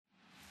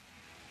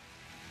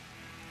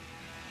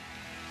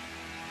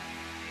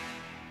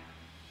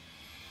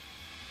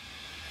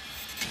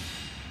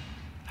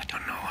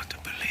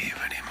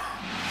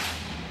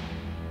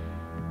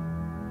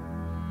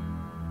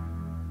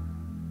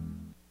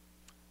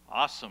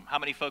Awesome. How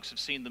many folks have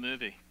seen the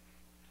movie?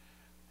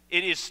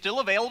 It is still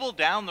available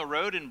down the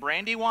road in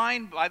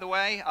Brandywine, by the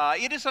way.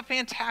 It is a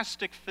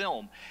fantastic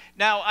film.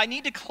 Now, I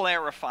need to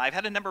clarify. I've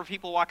had a number of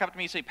people walk up to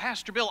me and say,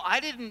 Pastor Bill, I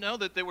didn't know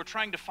that they were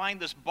trying to find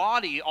this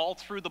body all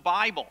through the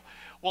Bible.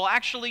 Well,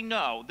 actually,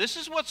 no. This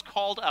is what's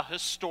called a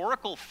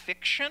historical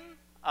fiction.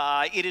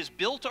 It is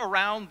built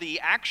around the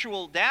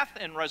actual death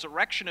and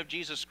resurrection of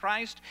Jesus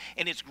Christ,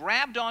 and it's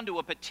grabbed onto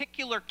a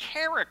particular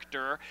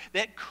character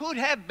that could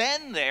have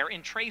been there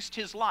and traced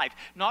his life.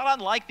 Not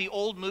unlike the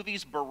old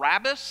movies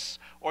Barabbas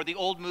or the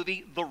old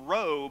movie The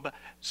Robe,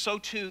 so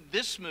too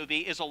this movie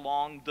is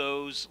along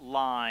those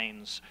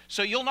lines.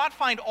 So you'll not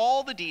find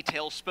all the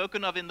details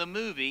spoken of in the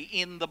movie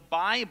in the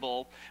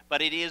Bible,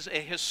 but it is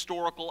a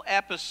historical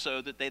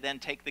episode that they then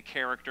take the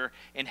character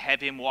and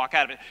have him walk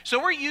out of it.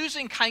 So we're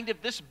using kind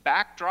of this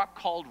backdrop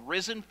called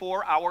Risen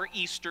for our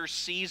Easter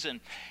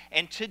season.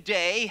 And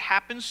today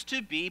happens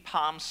to be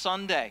Palm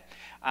Sunday.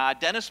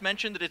 Dennis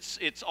mentioned that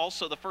it's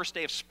also the first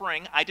day of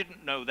spring. I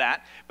didn't know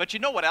that. But you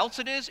know what else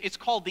it is? It's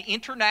called the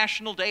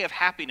International Day of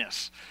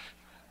Happiness.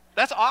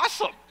 That's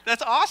awesome.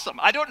 That's awesome.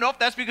 I don't know if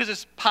that's because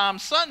it's Palm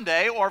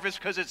Sunday or if it's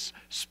because it's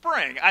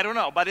spring. I don't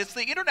know. But it's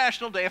the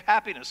International Day of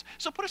Happiness.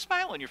 So put a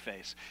smile on your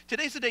face.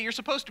 Today's the day you're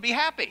supposed to be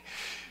happy.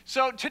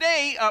 So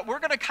today we're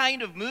going to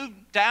kind of move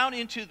down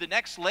into the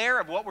next layer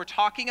of what we're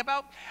talking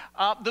about.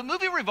 The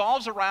movie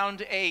revolves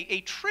around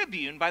a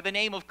tribune by the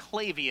name of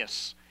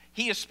Clavius.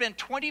 He has spent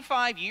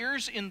 25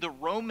 years in the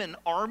Roman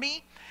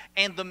army,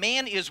 and the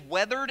man is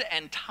weathered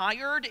and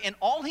tired, and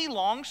all he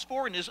longs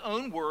for, in his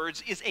own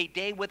words, is a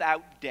day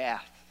without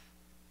death.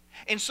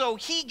 And so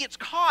he gets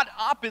caught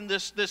up in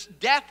this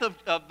death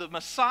of the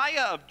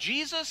Messiah, of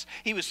Jesus.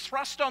 He was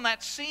thrust on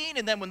that scene,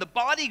 and then when the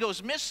body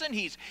goes missing,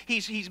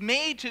 he's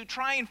made to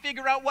try and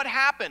figure out what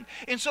happened.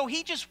 And so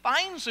he just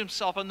finds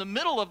himself in the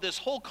middle of this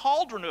whole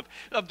cauldron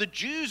of the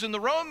Jews and the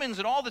Romans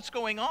and all that's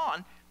going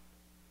on.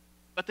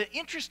 But the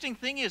interesting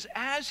thing is,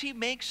 as he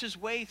makes his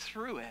way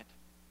through it,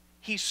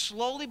 he's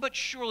slowly but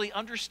surely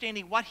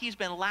understanding what he's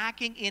been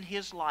lacking in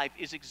his life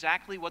is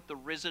exactly what the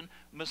risen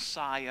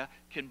Messiah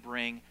can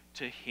bring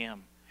to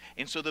him.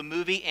 And so the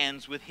movie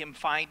ends with him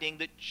finding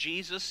that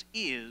Jesus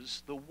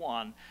is the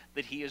one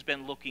that he has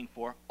been looking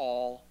for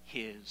all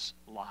his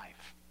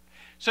life.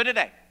 So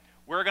today,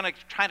 we're going to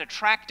try to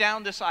track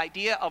down this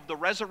idea of the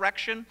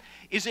resurrection.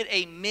 Is it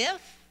a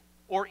myth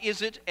or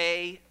is it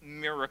a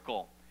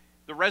miracle?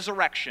 The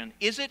resurrection,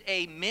 is it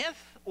a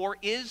myth or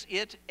is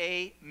it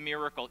a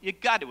miracle? You've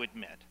got to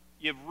admit,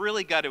 you've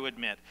really got to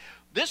admit,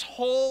 this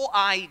whole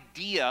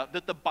idea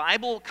that the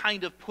Bible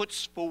kind of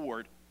puts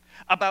forward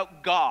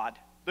about God,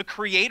 the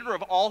creator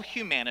of all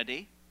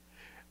humanity,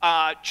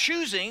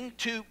 choosing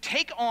to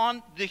take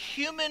on the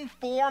human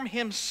form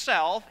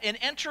himself and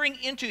entering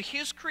into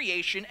his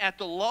creation at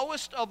the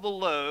lowest of the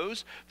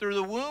lows through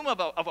the womb of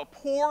a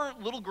poor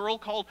little girl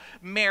called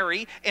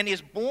Mary, and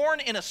is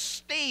born in a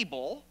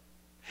stable.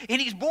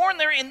 And he's born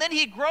there, and then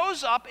he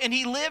grows up, and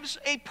he lives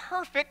a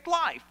perfect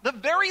life. The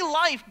very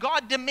life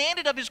God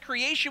demanded of his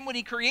creation when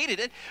he created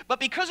it. But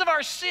because of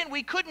our sin,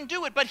 we couldn't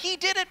do it, but he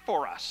did it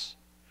for us.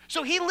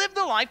 So he lived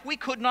the life we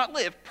could not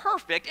live,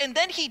 perfect, and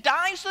then he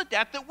dies the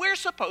death that we're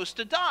supposed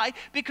to die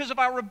because of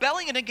our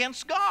rebellion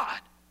against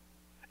God.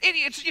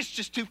 It's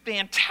just too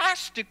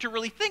fantastic to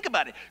really think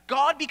about it.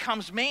 God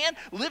becomes man,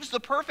 lives the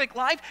perfect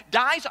life,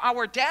 dies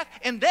our death,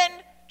 and then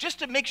just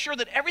to make sure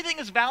that everything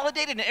is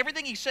validated and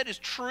everything he said is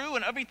true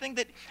and everything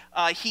that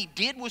he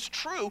did was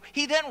true,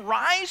 he then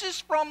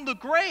rises from the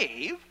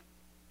grave,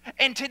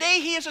 and today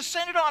he is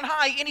ascended on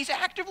high, and he's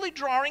actively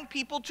drawing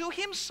people to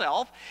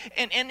himself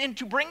and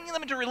to bringing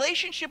them into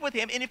relationship with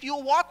him. And if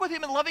you'll walk with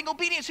him in loving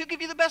obedience, he'll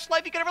give you the best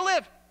life you could ever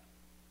live.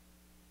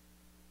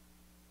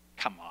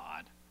 Come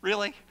on,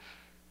 really?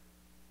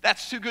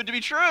 That's too good to be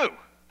true.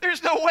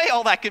 There's no way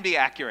all that can be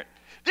accurate.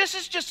 This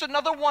is just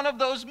another one of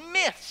those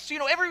myths. You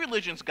know, every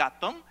religion's got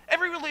them.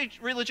 Every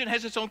religion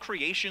has its own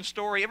creation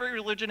story. Every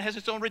religion has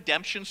its own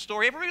redemption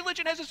story. Every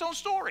religion has its own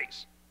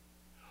stories.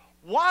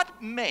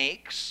 What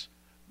makes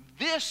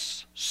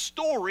this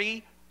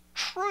story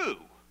true?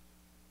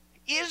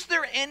 Is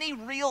there any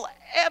real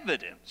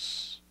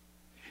evidence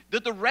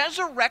that the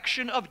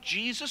resurrection of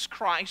Jesus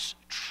Christ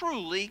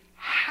truly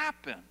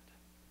happened?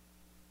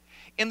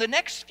 In the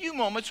next few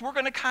moments, we're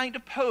going to kind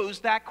of pose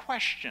that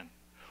question.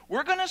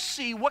 We're going to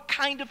see what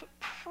kind of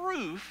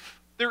proof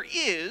there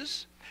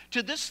is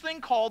to this thing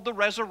called the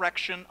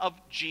resurrection of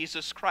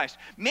Jesus Christ.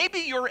 Maybe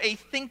you're a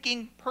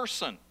thinking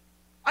person.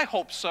 I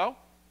hope so.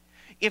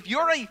 If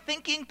you're a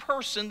thinking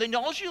person, then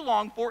all you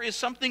long for is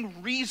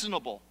something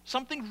reasonable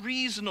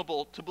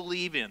to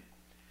believe in.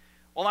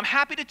 Well, I'm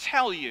happy to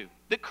tell you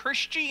that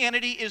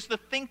Christianity is the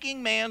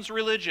thinking man's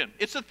religion.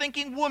 It's the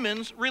thinking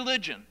woman's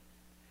religion.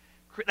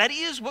 That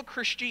is what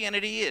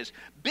Christianity is.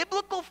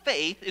 Biblical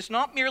faith is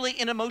not merely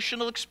an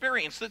emotional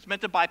experience that's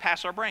meant to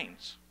bypass our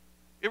brains.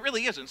 It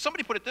really isn't.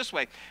 Somebody put it this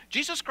way: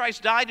 Jesus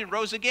Christ died and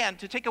rose again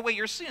to take away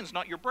your sins,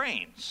 not your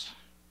brains.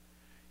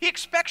 He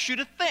expects you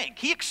to think.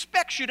 He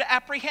expects you to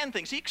apprehend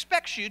things. He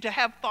expects you to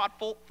have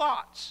thoughtful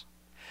thoughts.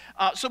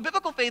 So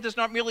biblical faith is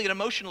not merely an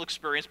emotional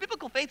experience.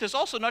 Biblical faith is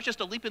also not just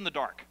a leap in the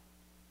dark.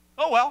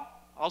 Oh, well,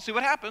 I'll see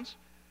what happens.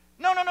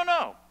 No, no, no,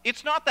 no.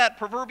 It's not that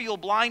proverbial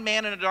blind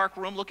man in a dark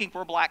room looking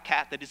for a black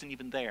cat that isn't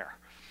even there.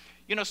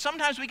 You know,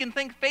 sometimes we can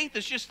think faith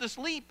is just this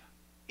leap.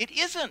 It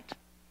isn't.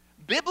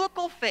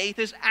 Biblical faith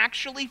is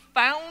actually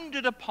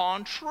founded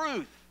upon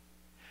truth.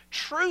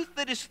 Truth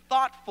that is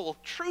thoughtful,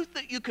 truth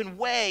that you can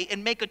weigh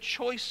and make a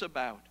choice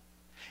about.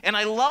 And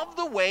I love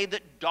the way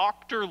that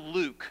Dr.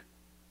 Luke,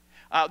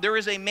 there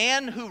is a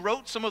man who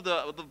wrote some of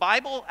the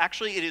Bible.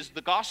 Actually, it is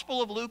the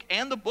Gospel of Luke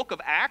and the book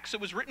of Acts.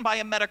 It was written by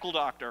a medical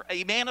doctor,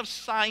 a man of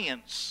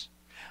science,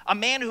 a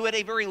man who had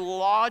a very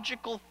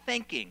logical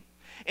thinking.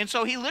 And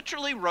so he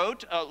literally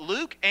wrote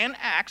Luke and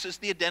Acts as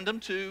the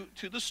addendum to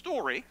the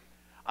story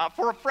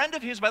for a friend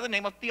of his by the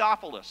name of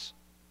Theophilus.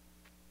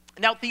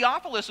 Now,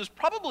 Theophilus is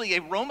probably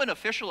a Roman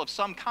official of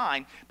some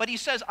kind, but he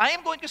says, I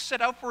am going to set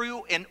out for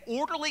you an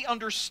orderly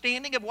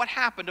understanding of what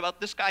happened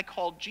about this guy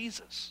called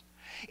Jesus.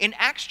 In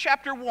Acts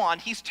chapter 1,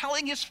 he's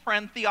telling his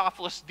friend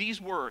Theophilus these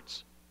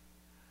words.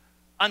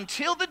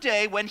 Until the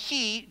day when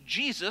he,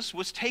 Jesus,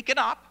 was taken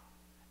up,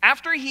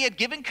 after he had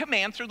given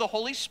command through the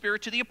Holy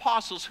Spirit to the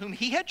apostles whom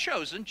he had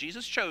chosen,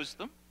 Jesus chose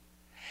them,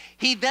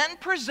 he then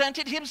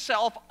presented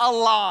himself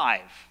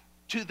alive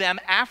to them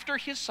after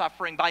his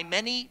suffering by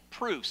many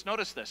proofs.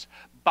 Notice this,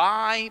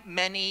 by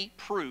many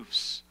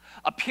proofs,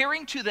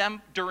 appearing to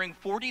them during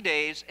 40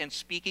 days and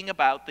speaking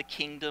about the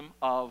kingdom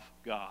of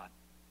God.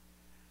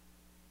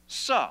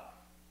 So,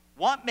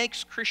 what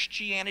makes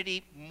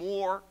Christianity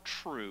more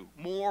true,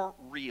 more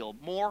real,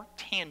 more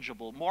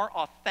tangible, more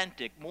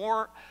authentic,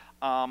 more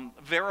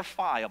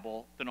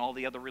verifiable than all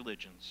the other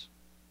religions?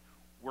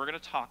 We're going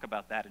to talk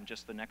about that in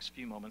just the next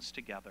few moments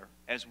together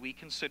as we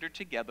consider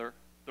together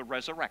the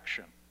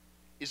resurrection.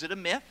 Is it a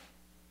myth,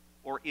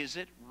 or is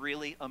it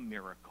really a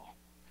miracle?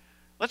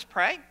 Let's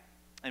pray,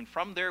 and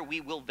from there we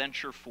will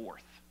venture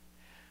forth.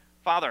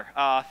 Father,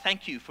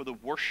 thank you for the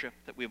worship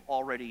that we've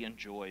already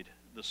enjoyed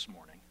this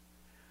morning.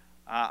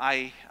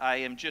 I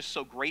am just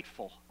so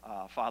grateful,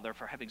 Father,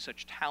 for having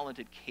such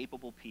talented,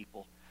 capable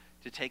people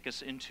to take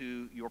us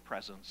into your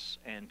presence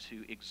and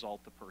to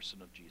exalt the person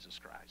of Jesus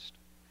Christ.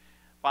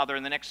 Father,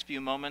 in the next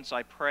few moments,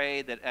 I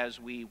pray that as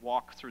we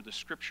walk through the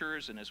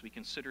scriptures and as we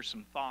consider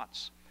some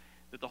thoughts,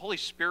 that the Holy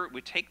Spirit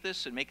would take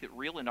this and make it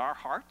real in our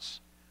hearts.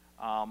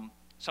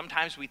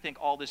 Sometimes we think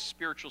all this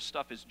spiritual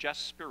stuff is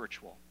just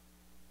spiritual,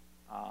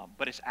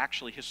 but it's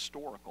actually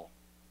historical.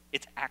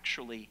 It's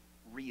actually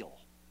real.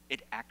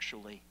 It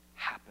actually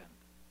happened.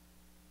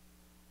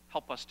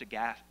 Help us to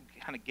kind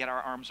of get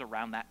our arms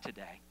around that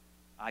today,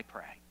 I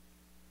pray.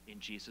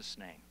 In Jesus'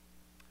 name,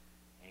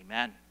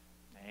 amen.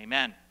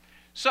 Amen.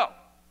 So,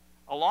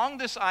 along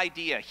this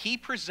idea, he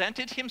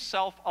presented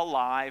himself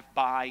alive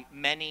by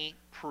many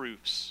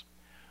proofs.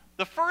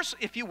 The first,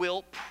 if you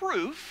will,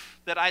 proof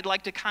that I'd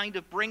like to kind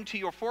of bring to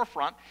your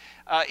forefront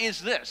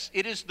is this.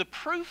 It is the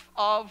proof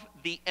of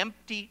the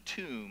empty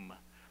tomb.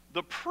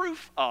 The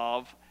proof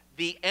of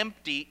the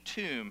empty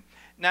tomb.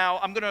 Now,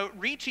 I'm going to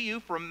read to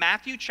you from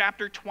Matthew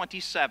chapter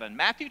 27.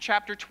 Matthew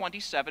chapter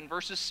 27,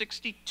 verses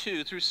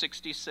 62 through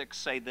 66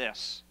 say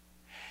this.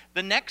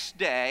 The next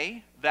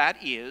day, that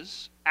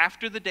is,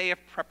 after the day of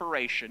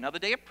preparation. Now, the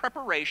day of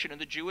preparation in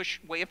the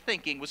Jewish way of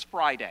thinking was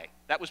Friday.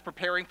 That was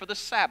preparing for the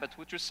Sabbath,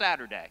 which was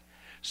Saturday.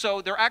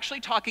 So they're actually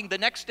talking the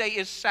next day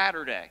is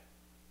Saturday.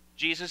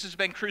 Jesus has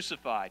been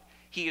crucified.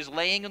 He is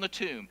laying in the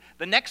tomb.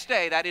 The next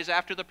day, that is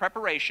after the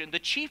preparation, the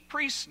chief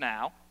priests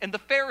now and the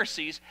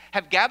Pharisees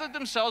have gathered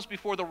themselves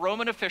before the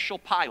Roman official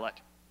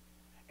Pilate.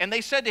 And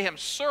they said to him,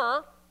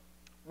 Sir,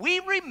 we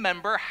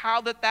remember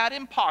how that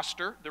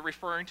impostor, they're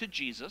referring to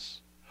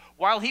Jesus,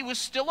 while he was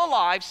still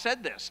alive,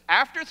 said this,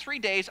 after 3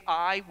 days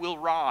I will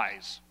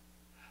rise.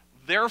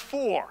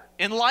 Therefore,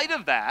 in light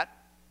of that,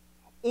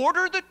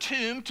 order the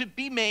tomb to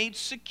be made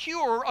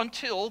secure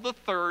until the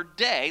third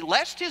day,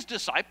 lest his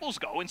disciples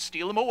go and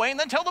steal him away and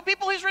then tell the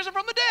people he's risen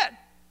from the dead.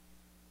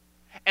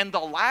 And the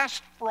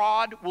last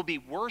fraud will be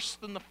worse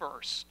than the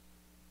first.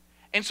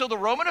 And so the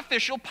Roman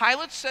official,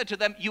 Pilate, said to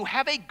them, you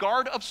have a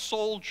guard of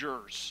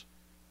soldiers.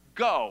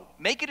 Go,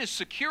 make it as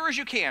secure as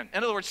you can.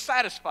 In other words,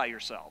 satisfy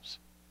yourselves.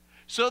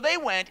 So they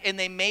went and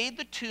they made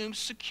the tomb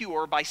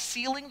secure by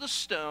sealing the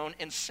stone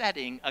and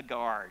setting a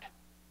guard.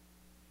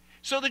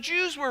 So the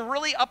Jews were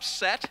really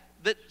upset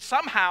that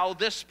somehow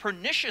this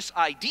pernicious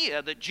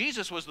idea that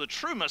Jesus was the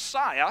true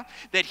Messiah,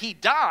 that he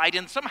died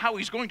and somehow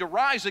he's going to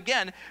rise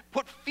again,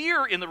 put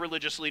fear in the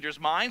religious leaders'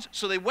 minds.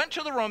 So they went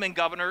to the Roman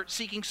governor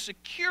seeking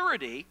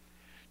security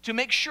to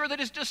make sure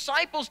that his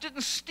disciples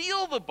didn't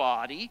steal the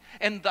body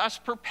and thus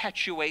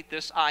perpetuate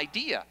this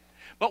idea.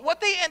 But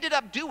what they ended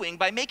up doing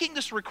by making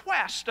this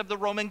request of the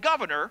Roman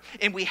governor,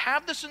 and we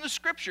have this in the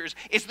scriptures,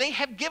 is they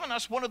have given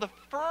us one of the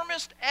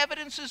firmest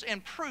evidences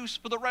and proofs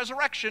for the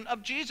resurrection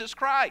of Jesus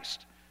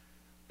Christ.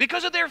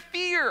 Because of their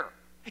fear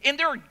and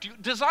their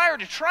desire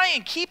to try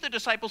and keep the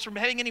disciples from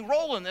having any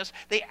role in this,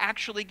 they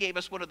actually gave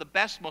us one of the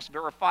best, most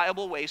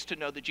verifiable ways to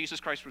know that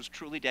Jesus Christ was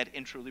truly dead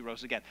and truly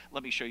rose again.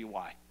 Let me show you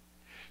why.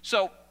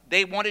 So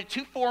they wanted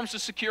two forms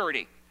of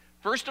security.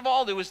 First of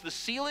all, there was the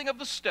sealing of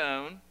the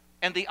stone,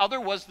 and the other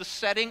was the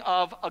setting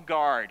of a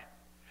guard.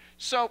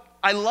 So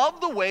I love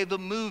the way the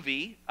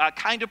movie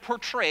kind of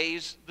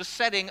portrays the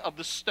setting of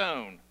the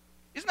stone.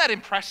 Isn't that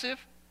impressive?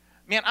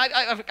 Man,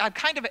 I've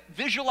kind of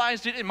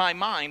visualized it in my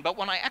mind, but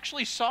when I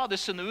actually saw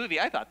this in the movie,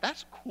 I thought,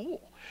 that's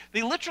cool.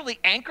 They literally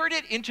anchored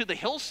it into the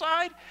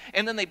hillside,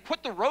 and then they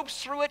put the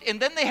ropes through it,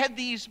 and then they had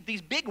these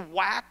big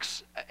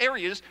wax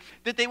areas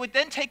that they would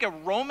then take a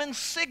Roman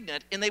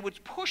signet, and they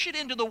would push it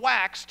into the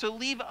wax to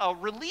leave a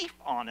relief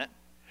on it,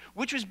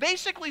 which was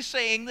basically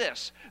saying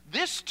this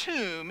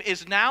tomb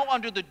is now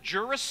under the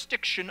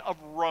jurisdiction of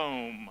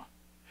Rome.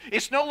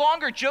 It's no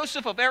longer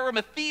Joseph of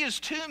Arimathea's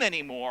tomb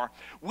anymore.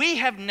 We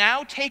have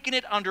now taken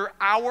it under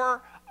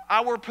our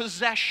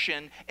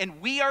possession, and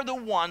we are the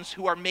ones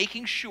who are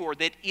making sure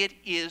that it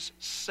is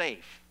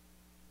safe.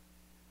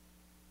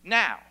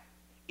 Now,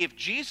 if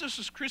Jesus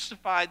was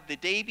crucified the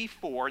day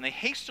before, and they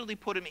hastily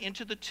put him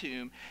into the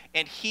tomb,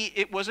 and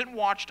it wasn't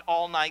watched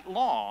all night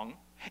long,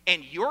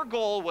 and your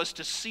goal was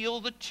to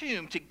seal the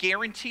tomb to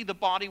guarantee the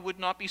body would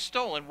not be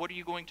stolen, what are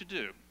you going to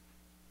do?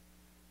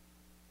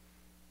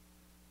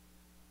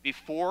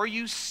 Before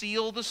you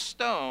seal the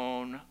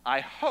stone,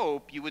 I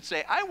hope you would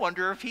say, I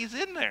wonder if he's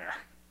in there.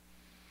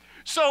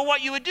 So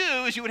what you would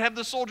do is you would have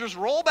the soldiers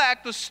roll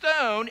back the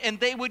stone, and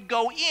they would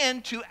go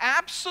in to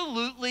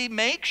absolutely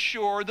make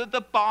sure that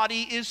the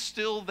body is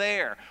still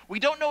there. We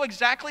don't know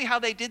exactly how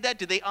they did that.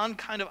 Did they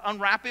kind of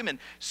unwrap him and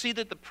see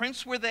that the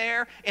prints were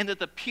there and that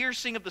the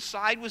piercing of the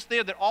side was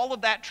there, that all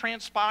of that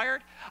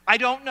transpired? I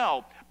don't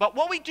know. But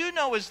what we do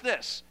know is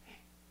this.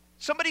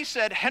 Somebody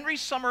said, Henry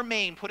Summer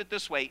Maine put it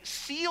this way,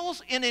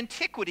 seals in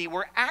antiquity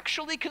were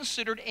actually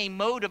considered a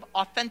mode of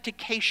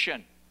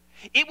authentication.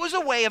 It was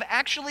a way of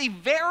actually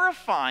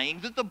verifying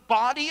that the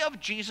body of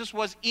Jesus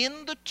was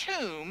in the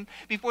tomb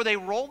before they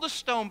rolled the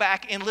stone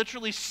back and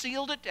literally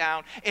sealed it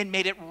down and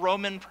made it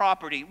Roman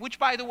property, which,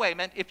 by the way,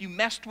 meant if you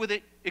messed with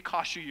it, it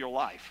cost you your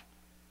life.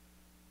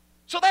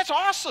 So that's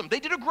awesome. They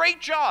did a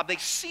great job. They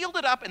sealed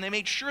it up and they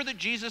made sure that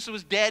Jesus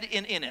was dead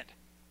and in it.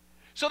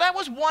 So that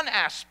was one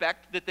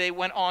aspect that they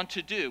went on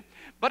to do.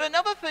 But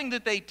another thing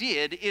that they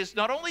did is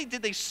not only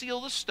did they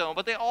seal the stone,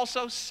 but they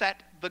also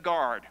set the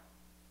guard.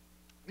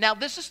 Now,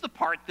 this is the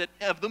part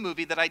of the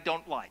movie that I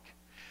don't like.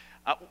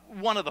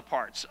 One of the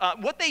parts.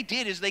 What they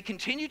did is they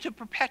continued to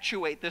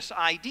perpetuate this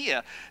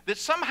idea that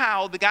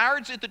somehow the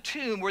guards at the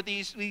tomb were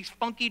these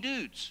funky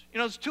dudes. You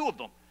know, there's two of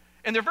them.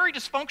 And they're very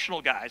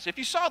dysfunctional guys. If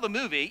you saw the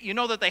movie, you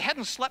know that they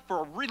hadn't slept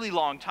for a really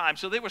long time,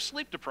 so they were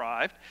sleep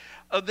deprived,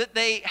 that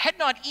they had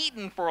not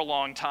eaten for a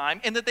long time,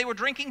 and that they were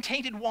drinking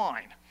tainted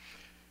wine.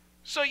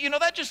 So, you know,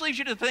 that just leaves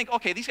you to think,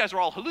 okay, these guys were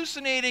all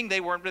hallucinating,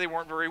 they weren't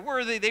very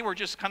worthy, they were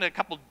just kind of a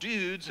couple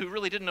dudes who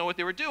really didn't know what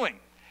they were doing.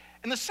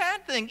 And the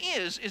sad thing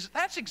is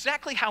that's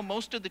exactly how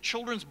most of the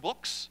children's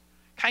books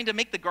kind of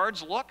make the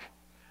guards look.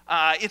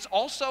 It's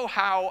also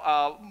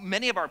how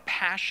many of our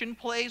passion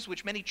plays,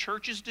 which many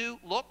churches do,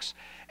 looks.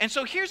 And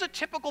so here's a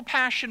typical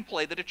passion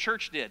play that a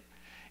church did.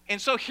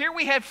 And so here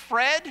we have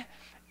Fred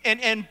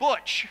and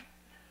Butch.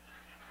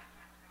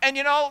 And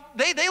you know,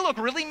 they look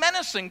really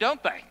menacing,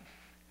 don't they?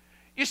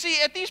 You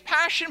see, at these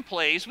passion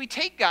plays, we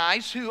take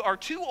guys who are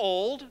too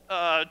old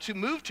to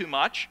move too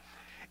much,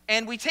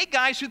 and we take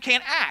guys who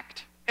can't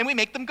act, and we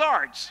make them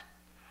guards.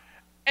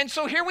 And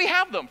so here we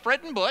have them,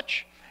 Fred and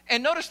Butch.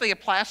 And notice they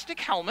have plastic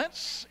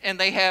helmets, and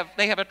they have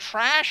a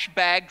trash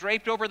bag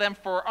draped over them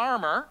for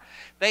armor.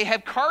 They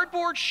have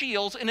cardboard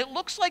shields, and it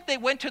looks like they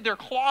went to their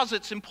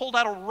closets and pulled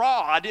out a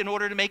rod in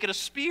order to make it a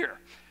spear.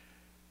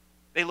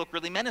 They look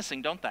really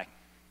menacing, don't they?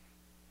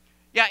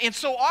 Yeah, and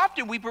so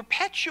often we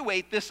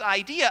perpetuate this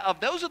idea of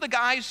those are the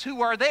guys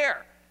who are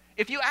there.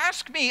 If you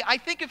ask me, I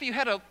think if you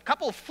had a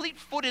couple of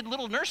fleet-footed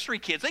little nursery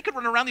kids, they could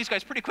run around these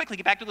guys pretty quickly,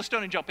 get back to the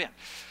stone, and jump in.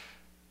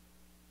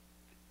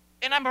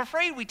 And I'm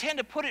afraid we tend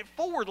to put it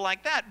forward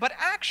like that. But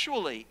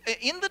actually,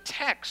 in the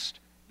text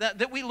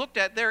that we looked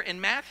at there in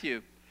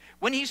Matthew,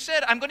 when he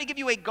said, I'm going to give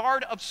you a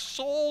guard of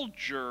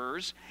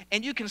soldiers,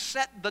 and you can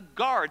set the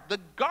guard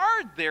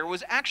there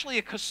was actually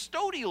a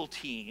custodial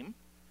team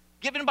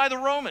given by the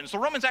Romans. The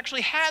Romans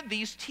actually had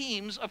these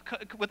teams of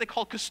what they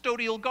call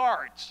custodial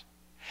guards.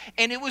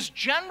 And it was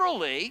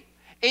generally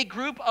a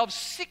group of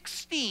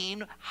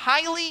 16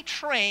 highly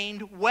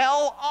trained,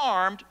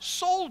 well-armed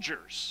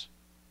soldiers.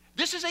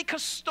 This is a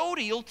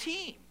custodial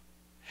team.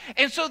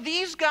 And so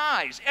these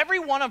guys, every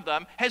one of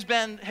them has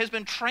been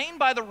trained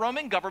by the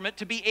Roman government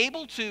to be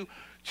able to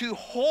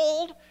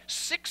hold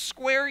 6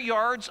 square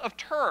yards of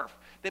turf.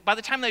 That by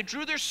the time they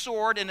drew their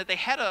sword and that they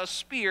had a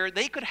spear,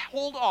 they could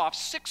hold off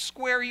 6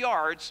 square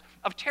yards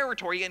of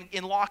territory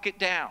and lock it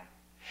down.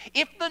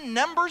 If the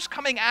numbers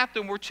coming at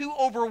them were too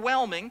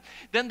overwhelming,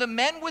 then the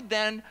men would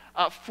then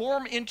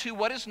form into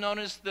what is known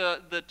as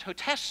the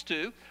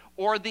totestu,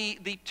 or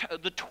the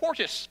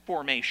tortoise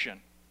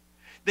formation.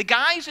 The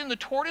guys in the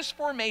tortoise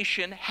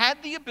formation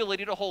had the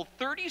ability to hold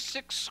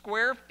 36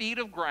 square feet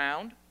of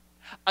ground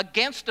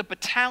against a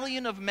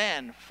battalion of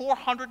men,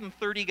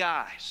 430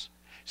 guys.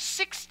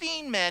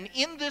 16 men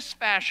in this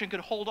fashion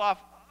could hold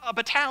off a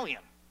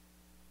battalion.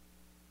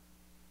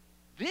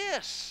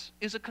 this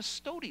is a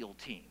custodial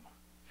team.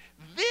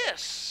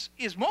 This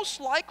is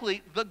most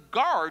likely the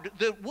guard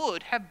that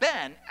would have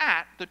been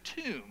at the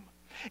tomb.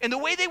 And the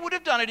way they would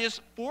have done it is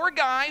 4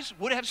 guys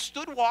would have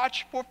stood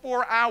watch for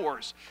 4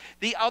 hours.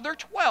 The other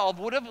 12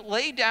 would have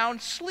laid down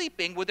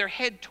sleeping with their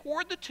head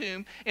toward the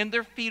tomb and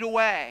their feet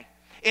away.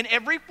 And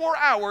every 4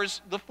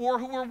 hours, the 4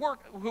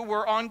 who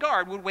were on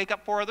guard would wake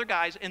up 4 other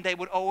guys, and they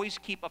would always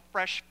keep a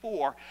fresh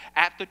 4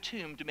 at the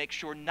tomb to make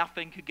sure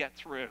nothing could get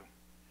through.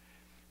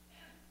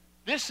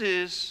 This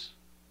is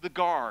the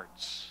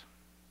guards.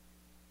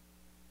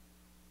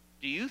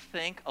 Do you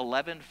think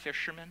 11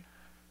 fishermen,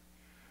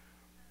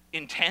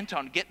 intent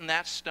on getting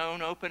that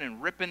stone open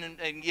and ripping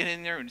and getting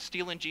in there and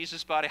stealing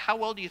Jesus' body, how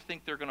well do you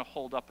think they're going to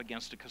hold up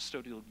against a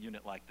custodial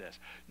unit like this?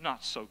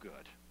 Not so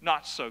good.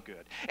 Not so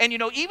good. And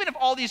even if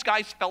all these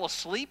guys fell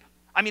asleep,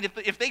 I mean,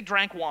 if they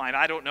drank wine,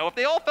 I don't know, if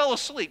they all fell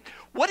asleep,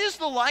 what is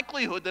the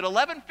likelihood that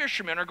 11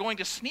 fishermen are going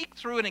to sneak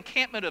through an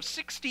encampment of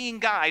 16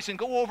 guys and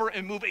go over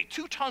and move a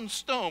 2-ton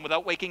stone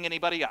without waking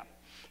anybody up?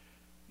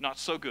 Not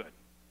so good.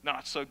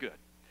 Not so good.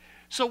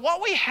 So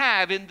what we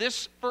have in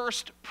this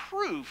first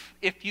proof,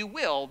 if you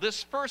will,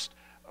 this first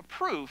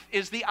proof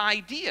is the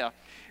idea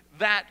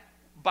that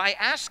by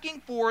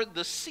asking for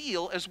the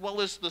seal as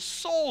well as the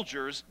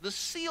soldiers, the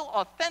seal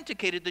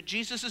authenticated that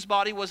Jesus'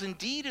 body was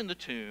indeed in the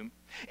tomb,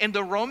 and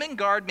the Roman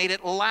guard made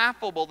it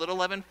laughable that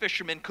 11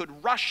 fishermen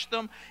could rush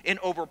them and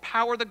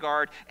overpower the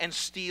guard and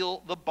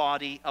steal the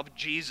body of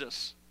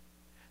Jesus.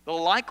 The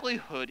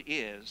likelihood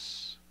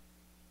is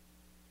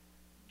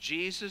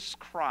Jesus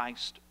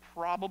Christ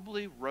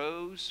probably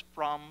rose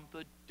from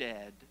the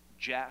dead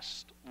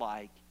just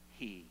like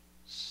he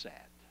said.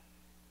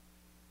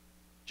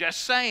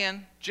 Just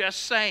saying,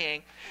 just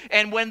saying.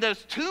 And when the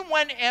tomb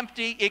went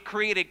empty, it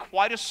created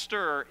quite a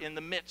stir in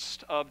the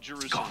midst of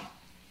Jerusalem. Gone.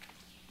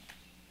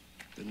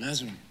 The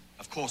Nazarene.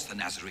 Of course, the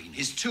Nazarene.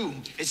 His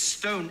tomb is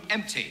stone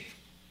empty.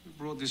 Who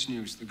brought this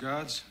news? The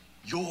guards?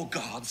 Your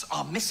guards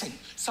are missing.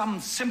 Some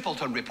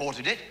simpleton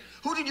reported it.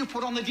 Who did you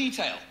put on the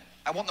detail?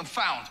 I want them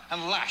found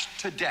and lashed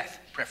to death,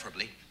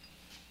 preferably.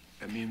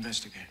 Let me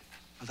investigate.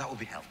 Well, that will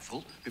be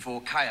helpful before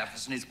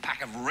Caiaphas and his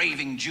pack of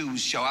raving Jews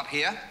show up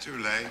here. Too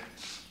late.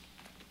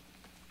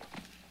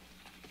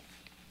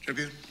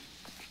 Tribune,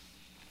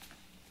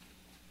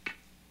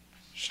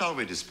 shall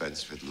we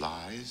dispense with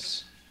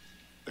lies?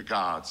 The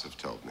guards have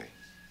told me.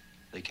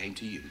 They came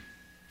to you.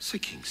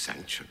 Seeking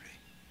sanctuary.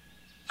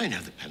 I know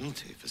the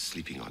penalty for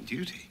sleeping on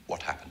duty.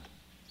 What happened?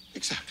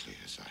 Exactly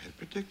as I had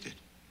predicted.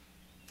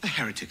 The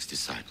heretic's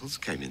disciples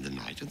came in the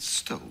night and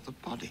stole the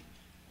body.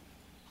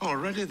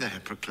 Already they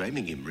are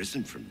proclaiming him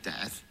risen from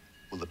death.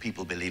 Will the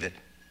people believe it?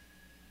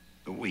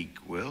 The weak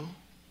will.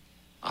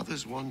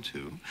 Others want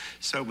to.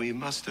 So we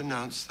must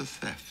announce the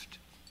theft.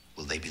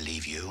 Will they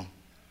believe you?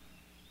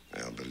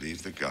 They'll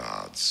believe the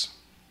guards.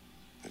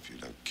 If you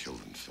don't kill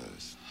them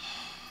first.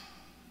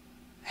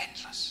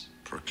 Endless.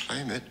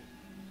 Proclaim it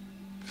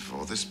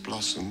before this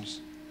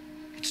blossoms.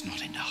 It's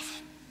not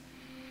enough.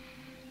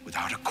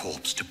 Without a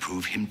corpse to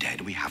prove him dead,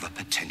 we have a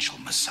potential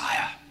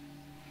Messiah.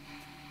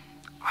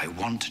 I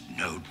want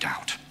no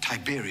doubt.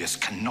 Tiberius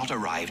cannot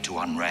arrive to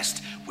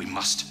unrest. We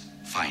must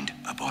find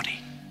a body.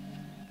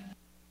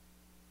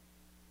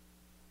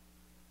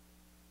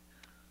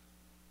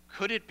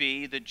 Could it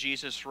be that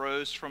Jesus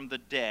rose from the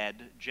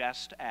dead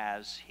just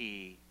as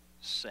he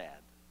said?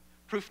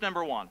 Proof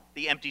number 1,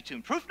 the empty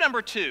tomb. Proof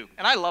number 2,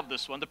 and I love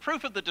this one, the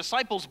proof of the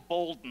disciples'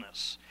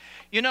 boldness.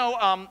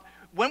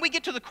 When we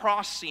get to the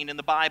cross scene in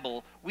the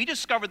Bible, we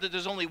discover that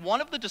there's only one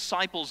of the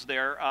disciples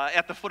there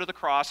at the foot of the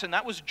cross, and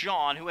that was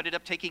John, who ended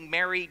up taking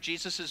Mary,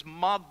 Jesus'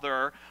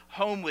 mother,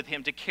 home with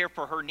him to care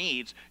for her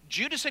needs.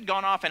 Judas had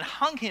gone off and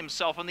hung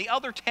himself, and the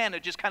other 10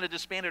 had just kind of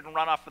disbanded and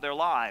run off for their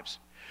lives.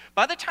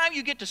 By the time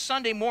you get to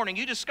Sunday morning,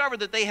 you discover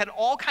that they had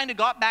all kind of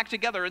got back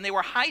together, and they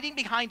were hiding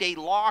behind a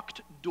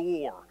locked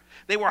door.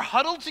 They were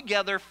huddled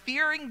together,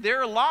 fearing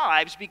their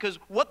lives, because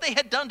what they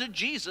had done to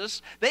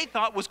Jesus, they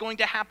thought was going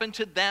to happen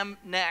to them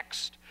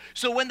next.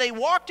 So when they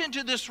walked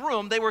into this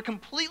room, they were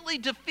completely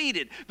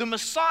defeated. The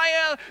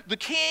Messiah, the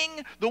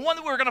King, the one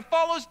that we were going to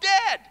follow is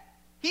dead.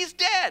 He's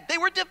dead. They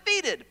were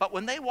defeated. But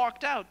when they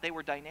walked out, they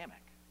were dynamic.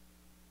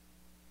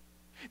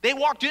 They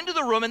walked into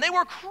the room and they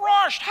were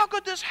crushed. How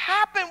could this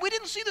happen? We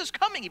didn't see this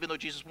coming, even though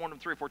Jesus warned them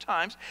 3 or 4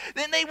 times.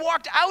 Then they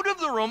walked out of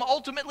the room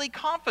ultimately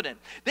confident.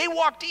 They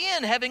walked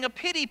in having a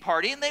pity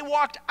party, and they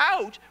walked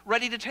out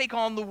ready to take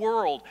on the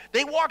world.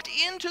 They walked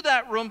into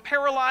that room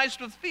paralyzed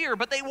with fear,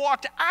 but they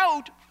walked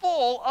out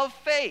full of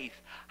faith.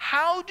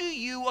 How do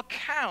you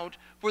account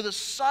for the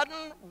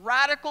sudden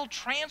radical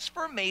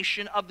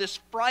transformation of this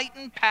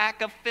frightened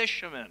pack of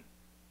fishermen?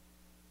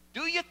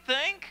 Do you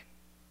think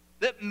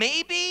that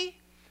maybe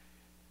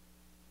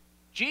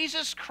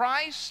Jesus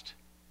Christ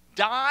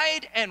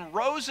died and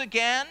rose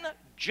again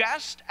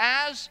just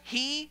as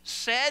he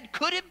said?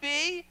 Could it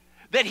be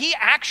that he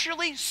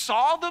actually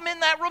saw them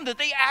in that room, that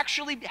they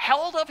actually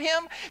held of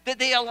him,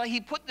 that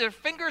he put their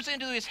fingers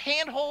into his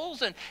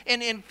handholds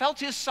and felt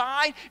his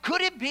side?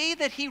 Could it be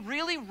that he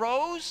really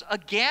rose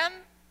again?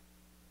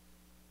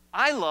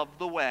 I love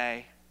the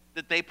way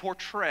that they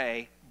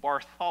portray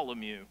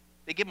Bartholomew.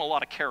 They give him a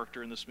lot of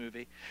character in this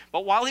movie.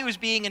 But while he was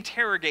being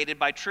interrogated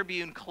by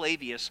Tribune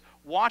Clavius,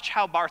 watch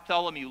how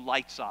Bartholomew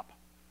lights up.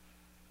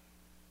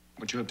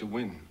 What you have to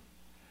win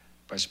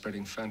by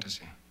spreading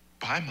fantasy.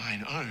 By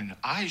mine own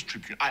eyes,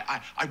 Tribune.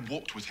 I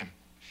walked with him.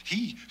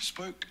 He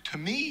spoke to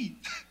me.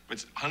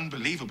 It's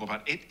unbelievable,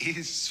 but it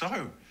is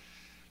so.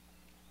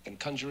 Then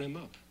conjure him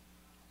up.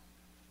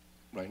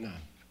 Right now.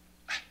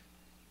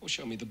 Or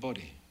show me the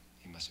body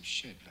he must have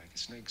shed like a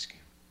snakeskin.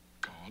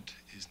 God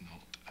is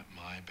not at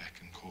my beck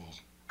and call.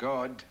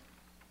 God,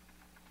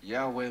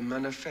 Yahweh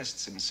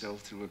manifests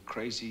himself through a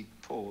crazy,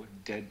 poor,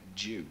 dead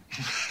Jew.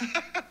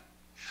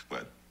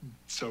 Well,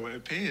 so it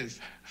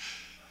appears.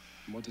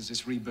 What does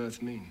this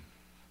rebirth mean?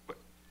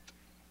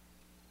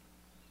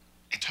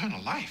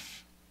 Eternal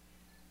life.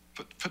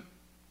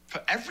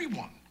 For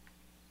everyone.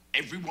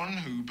 Everyone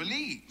who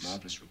believes.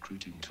 Marvelous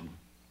recruiting tool.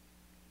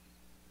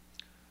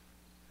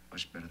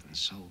 Much better than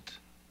salt.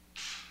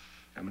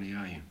 How many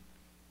are you?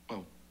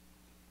 Well,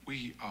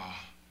 we are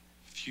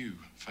few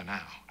for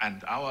now,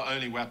 and our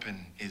only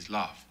weapon is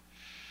love.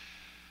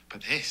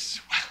 But this,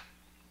 well,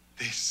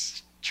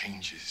 this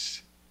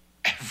changes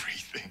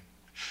everything.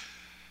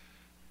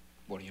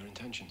 What are your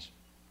intentions?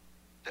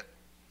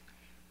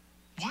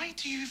 Why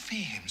do you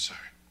fear him so?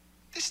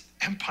 This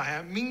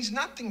empire means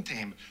nothing to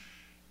him.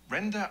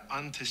 Render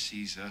unto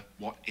Caesar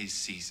what is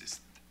Caesar's.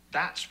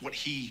 That's what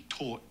he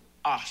taught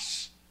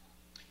us.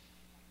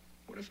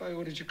 What if I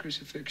ordered your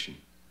crucifixion?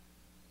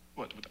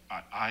 What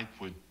I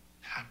would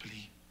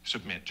happily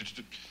submit.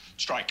 Just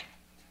strike.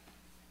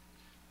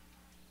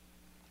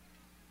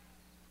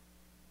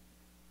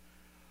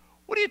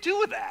 What do you do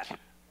with that?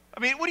 I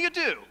mean, what do you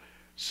do?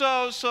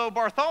 So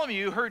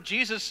Bartholomew heard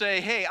Jesus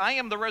say, hey, I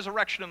am the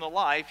resurrection and the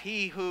life.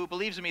 He who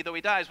believes in me, though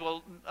he dies,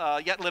 will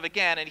yet live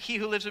again. And he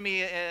who lives in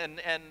me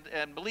and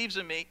believes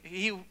in me,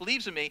 he who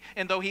believes in me,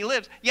 and though he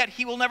lives, yet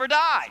he will never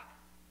die.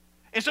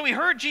 And so he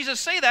heard Jesus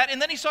say that, and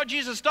then he saw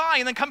Jesus die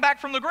and then come back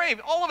from the grave.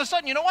 All of a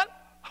sudden, you know what?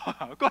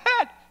 Go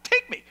ahead,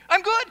 take me.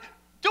 I'm good.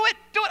 Do it.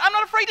 I'm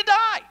not afraid to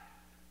die.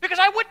 Because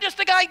I witnessed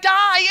a guy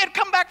die and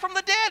come back from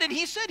the dead, and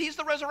he said he's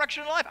the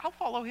resurrection and life. I'll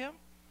follow him.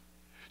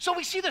 So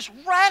we see this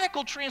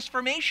radical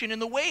transformation in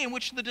the way in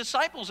which the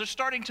disciples are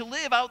starting to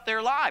live out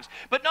their lives.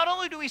 But not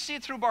only do we see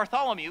it through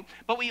Bartholomew,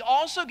 but we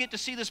also get to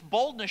see this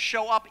boldness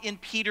show up in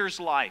Peter's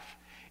life.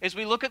 As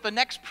we look at the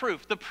next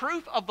proof, the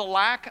proof of the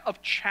lack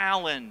of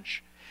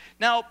challenge.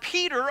 Now,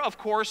 Peter, of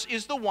course,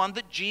 is the one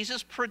that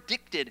Jesus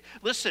predicted.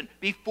 Listen,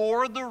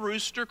 before the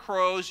rooster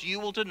crows, you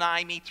will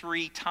deny me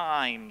 3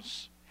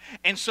 times.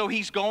 And so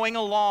he's going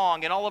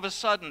along, and all of a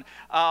sudden,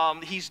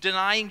 he's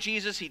denying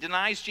Jesus. He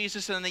denies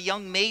Jesus, and then the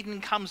young maiden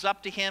comes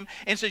up to him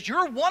and says,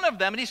 you're one of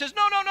them. And he says,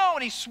 no.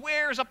 And he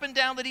swears up and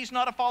down that he's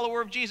not a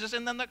follower of Jesus.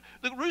 And then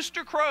the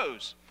rooster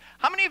crows.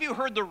 How many of you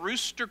heard the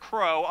rooster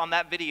crow on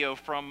that video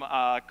from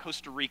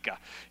Costa Rica?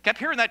 Kept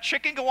hearing that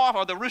chicken go off,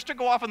 or the rooster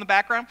go off in the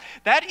background?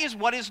 That is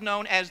what is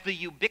known as the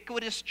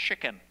ubiquitous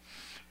chicken.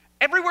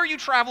 Everywhere you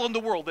travel in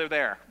the world, they're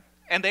there.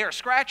 And they are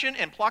scratching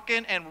and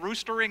plucking and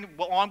roostering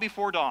long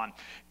before dawn.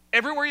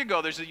 Everywhere you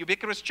go, there's a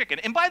ubiquitous chicken.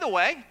 And by the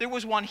way, there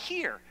was one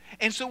here.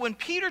 And so when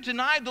Peter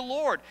denied the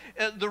Lord,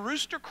 the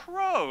rooster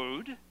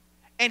crowed,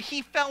 and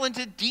he fell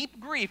into deep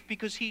grief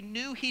because he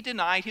knew he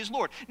denied his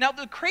Lord. Now,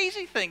 the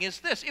crazy thing is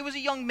this. It was a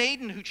young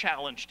maiden who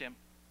challenged him.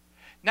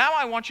 Now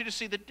I want you to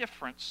see the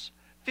difference.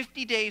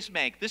 50 days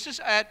make. This is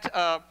at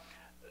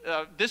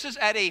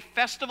a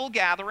festival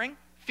gathering,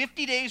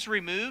 50 days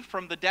removed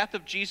from the death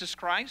of Jesus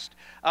Christ.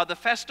 The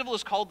festival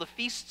is called the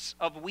Feasts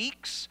of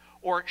Weeks,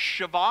 or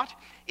Shavuot.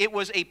 It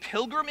was a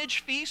pilgrimage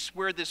feast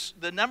where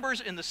the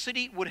numbers in the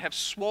city would have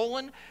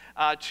swollen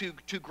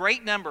to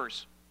great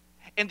numbers.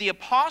 And the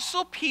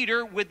Apostle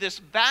Peter, with this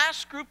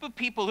vast group of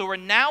people who are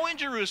now in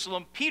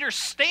Jerusalem, Peter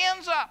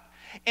stands up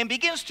and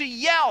begins to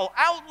yell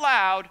out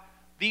loud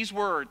these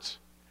words.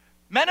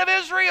 Men of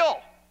Israel,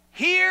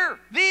 hear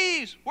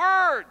these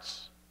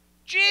words.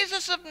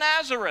 Jesus of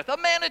Nazareth, a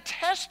man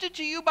attested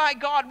to you by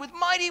God with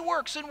mighty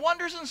works and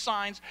wonders and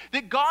signs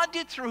that God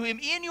did through him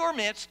in your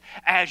midst,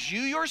 as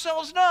you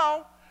yourselves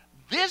know,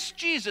 this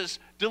Jesus,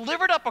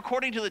 delivered up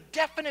according to the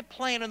definite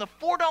plan and the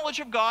foreknowledge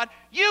of God,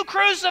 you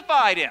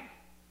crucified him.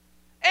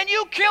 And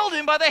you killed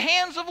him by the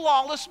hands of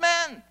lawless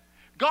men.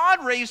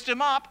 God raised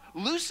him up,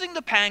 loosing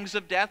the pangs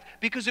of death,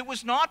 because it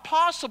was not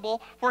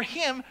possible for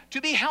him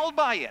to be held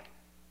by it.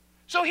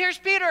 So here's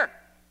Peter,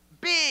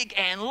 big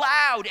and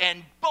loud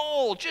and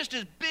bold, just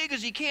as big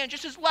as he can,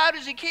 just as loud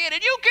as he can,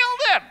 and you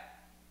killed him.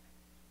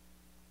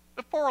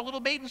 Before a little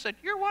maiden said,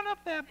 you're one of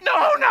them.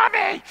 No, not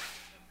me.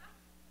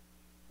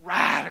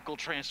 Radical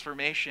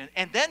transformation.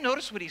 And then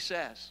notice what he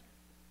says.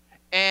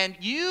 And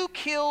you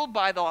killed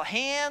by the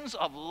hands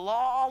of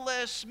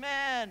lawless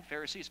men.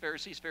 Pharisees,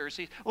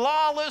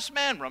 lawless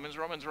men.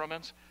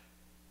 Romans.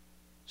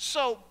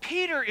 So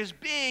Peter is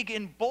big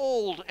and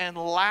bold and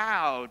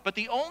loud, but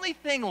the only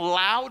thing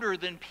louder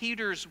than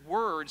Peter's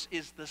words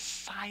is the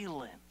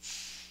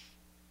silence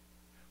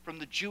from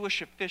the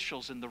Jewish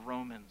officials and the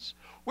Romans.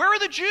 Where are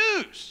the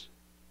Jews?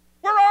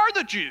 Where are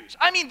the Jews?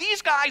 I mean,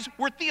 these guys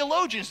were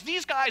theologians.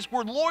 These guys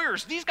were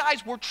lawyers. These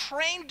guys were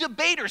trained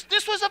debaters.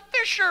 This was a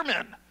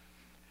fisherman.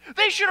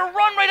 They should have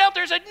run right out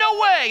there and said, no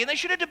way. And they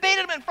should have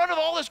debated him in front of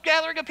all this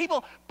gathering of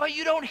people. But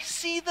you don't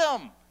see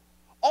them.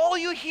 All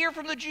you hear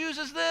from the Jews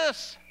is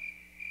this.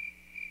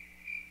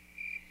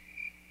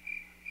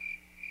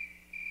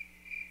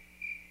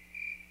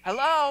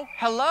 Hello?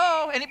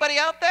 Hello? Anybody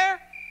out there?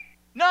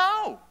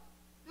 No.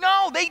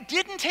 No, they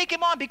didn't take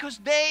him on because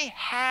they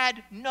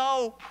had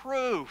no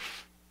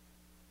proof.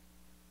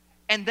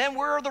 And then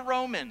where are the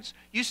Romans?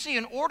 You see,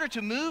 in order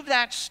to move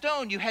that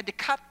stone, you had to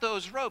cut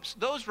those ropes.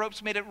 Those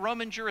ropes made it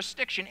Roman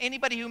jurisdiction.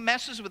 Anybody who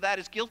messes with that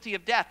is guilty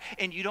of death.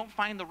 And you don't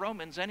find the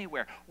Romans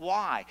anywhere.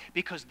 Why?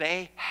 Because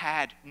they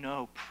had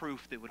no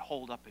proof that would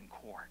hold up in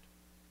court.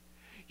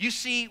 You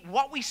see,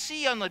 what we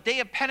see on the day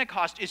of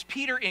Pentecost is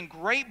Peter in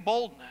great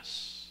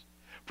boldness,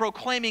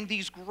 proclaiming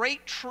these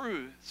great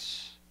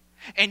truths.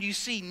 And you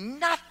see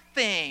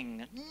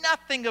nothing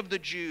of the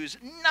Jews,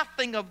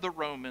 nothing of the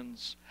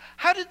Romans.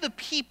 How did the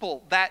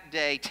people that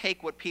day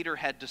take what Peter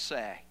had to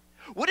say?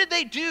 What did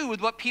they do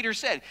with what Peter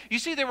said? You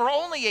see, they were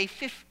only a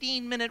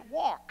 15-minute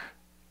walk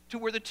to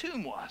where the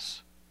tomb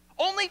was.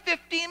 Only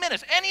 15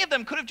 minutes. Any of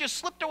them could have just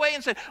slipped away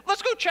and said,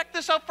 let's go check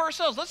this out for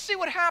ourselves. Let's see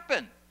what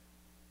happened.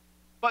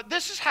 But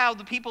this is how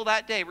the people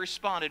that day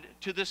responded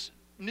to this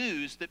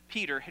news that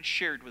Peter had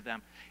shared with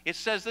them. It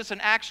says this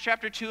in Acts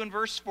chapter 2 and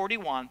verse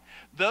 41.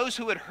 Those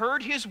who had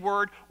heard his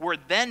word were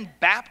then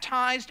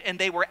baptized, and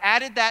they were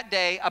added that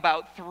day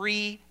about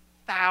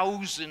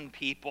 3,000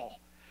 people.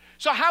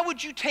 So how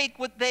would you take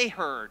what they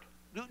heard?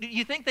 Do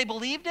you think they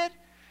believed it?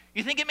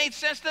 You think it made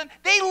sense to them?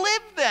 They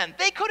lived then.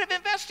 They could have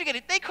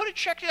investigated. They could have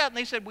checked it out, and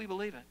they said, we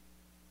believe it.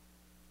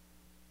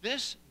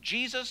 This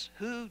Jesus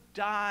who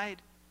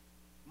died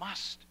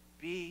must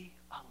be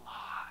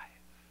alive.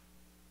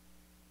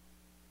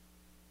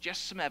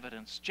 Just some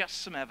evidence,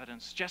 just some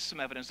evidence, just some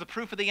evidence. The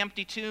proof of the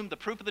empty tomb, the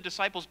proof of the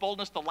disciples'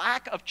 boldness, the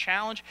lack of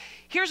challenge.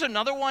 Here's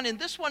another one, and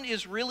this one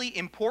is really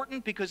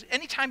important because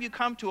anytime you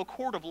come to a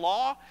court of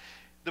law,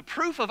 the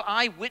proof of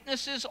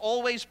eyewitnesses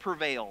always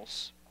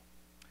prevails.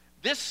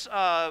 This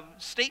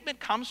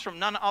statement comes from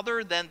none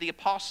other than the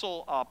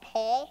Apostle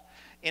Paul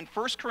in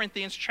 1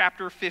 Corinthians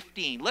chapter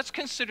 15. Let's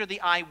consider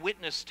the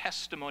eyewitness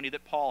testimony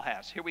that Paul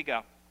has. Here we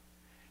go.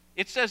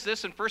 It says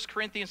this in 1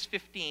 Corinthians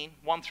 15,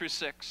 1 through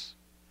 6.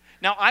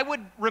 Now, I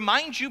would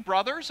remind you,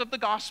 brothers, of the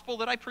gospel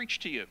that I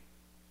preached to you.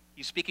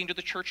 He's speaking to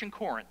the church in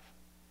Corinth,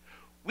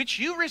 which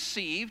you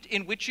received,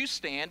 in which you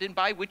stand, and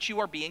by which you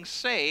are being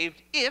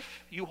saved,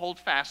 if you hold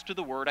fast to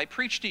the word I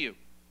preached to you,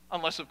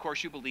 unless, of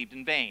course, you believed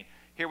in vain.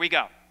 Here we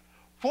go.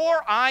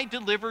 For I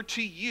delivered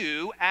to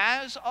you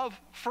as of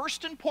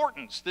first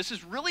importance. This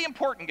is really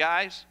important,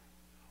 guys.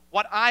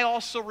 What I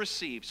also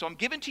received. So I'm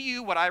giving to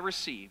you what I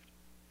received.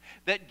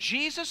 That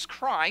Jesus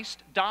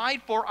Christ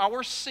died for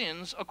our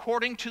sins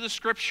according to the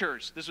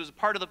Scriptures. This was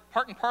part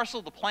and parcel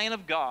of the plan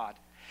of God.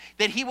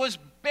 That he was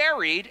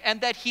buried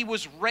and that he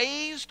was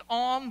raised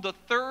on the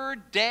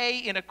third day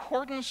in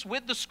accordance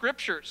with the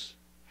Scriptures.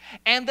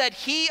 And that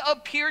he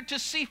appeared to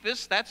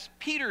Cephas, that's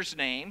Peter's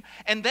name,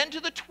 and then to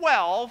the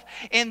 12,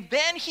 and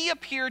then he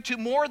appeared to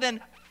more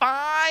than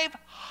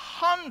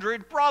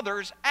 500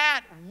 brothers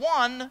at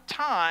one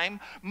time,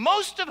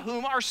 most of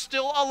whom are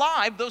still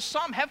alive, though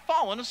some have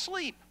fallen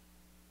asleep.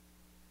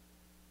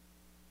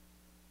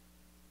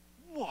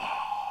 Whoa.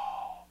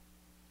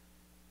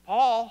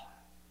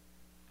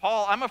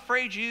 Paul, I'm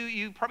afraid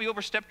you probably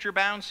overstepped your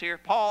bounds here.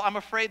 Paul, I'm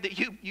afraid that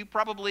you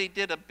probably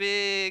did a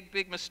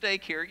big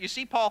mistake here. You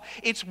see, Paul,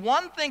 it's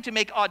one thing to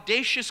make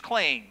audacious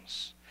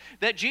claims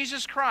that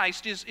Jesus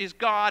Christ is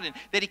God and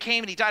that he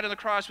came and he died on the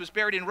cross, was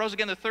buried and rose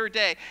again the third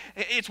day.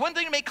 It's one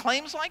thing to make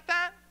claims like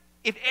that.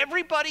 If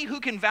everybody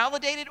who can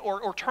validate it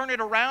or turn it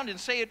around and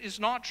say it is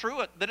not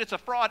true, that it's a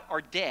fraud,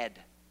 are dead.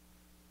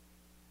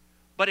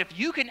 But if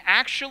you can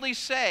actually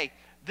say,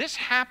 this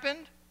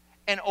happened,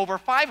 and over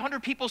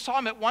 500 people saw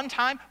him at one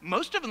time,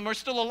 most of them are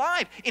still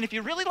alive. And if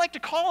you really like to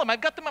call them,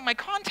 I've got them on my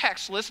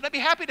contacts list, and I'd be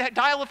happy to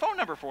dial a phone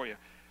number for you.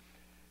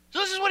 So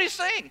this is what he's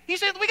saying. He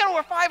said, we got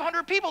over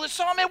 500 people that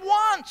saw him at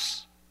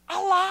once,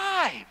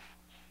 alive.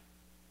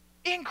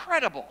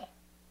 Incredible.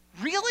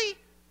 Really?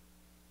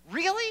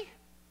 Really?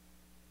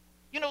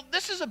 You know,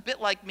 this is a bit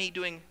like me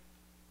doing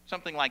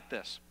something like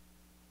this.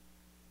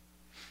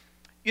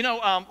 You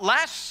know,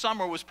 last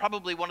summer was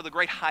probably one of the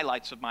great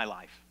highlights of my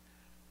life.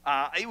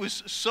 It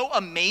was so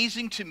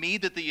amazing to me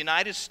that the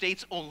United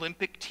States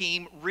Olympic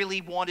team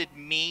really wanted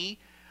me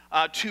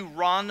to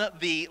run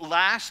the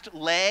last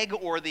leg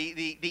or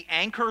the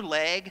anchor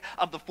leg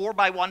of the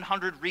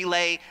 4x100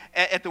 relay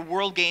at the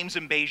World Games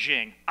in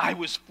Beijing. I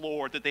was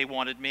floored that they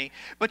wanted me.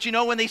 But you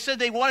know, when they said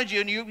they wanted you,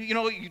 and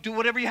you do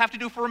whatever you have to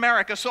do for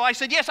America, so I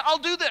said, yes, I'll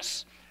do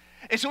this.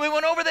 And so we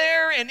went over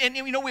there, and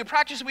you know, we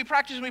practiced,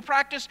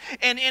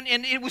 and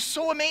it was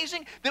so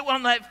amazing that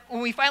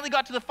when we finally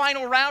got to the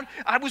final round,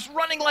 I was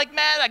running like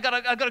mad. I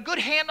got a good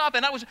handoff,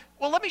 and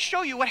well, let me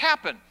show you what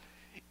happened.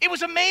 It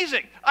was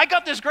amazing. I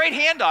got this great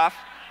handoff,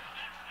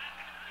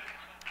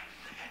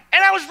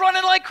 and I was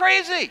running like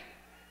crazy.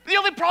 The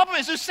only problem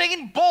is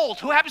Usain Bolt,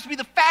 who happens to be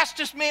the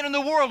fastest man in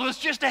the world, was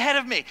just ahead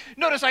of me.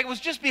 Notice I was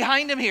just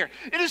behind him here.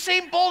 And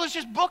Usain Bolt is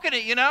just booking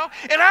it, you know?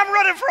 And I'm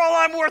running for all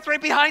I'm worth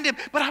right behind him.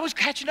 But I was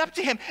catching up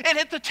to him. And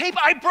at the tape,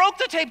 I broke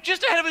the tape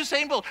just ahead of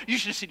Usain Bolt. You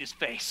should have seen his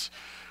face.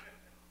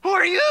 Who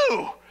are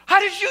you? How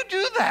did you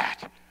do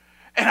that?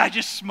 And I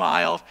just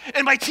smiled.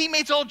 And my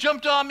teammates all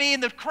jumped on me,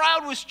 and the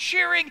crowd was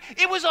cheering.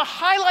 It was a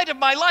highlight of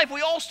my life.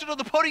 We all stood on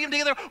the podium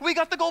together. We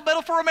got the gold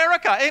medal for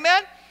America.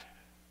 Amen?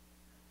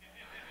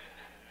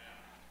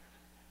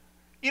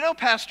 You know,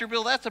 Pastor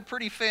Bill, that's a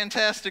pretty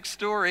fantastic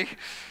story,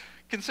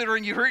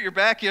 considering you hurt your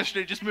back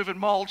yesterday just moving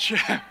mulch.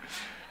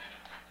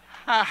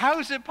 How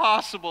is it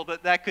possible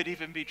that that could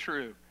even be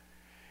true?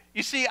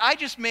 You see, I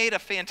just made a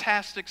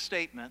fantastic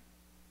statement,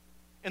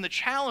 and the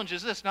challenge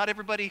is this: not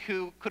everybody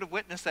who could have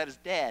witnessed that is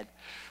dead,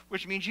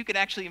 which means you can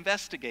actually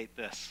investigate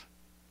this.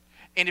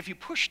 And if you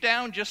push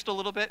down just a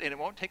little bit, and it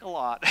won't take a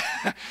lot,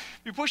 if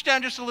you push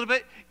down just a little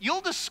bit, you'll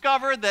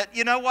discover that,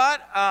 you know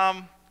what,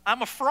 I'm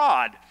a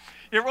fraud.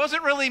 It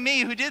wasn't really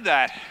me who did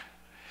that.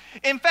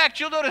 In fact,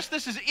 you'll notice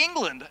this is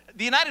England.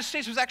 The United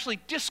States was actually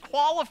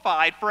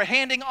disqualified for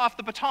handing off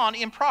the baton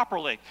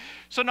improperly.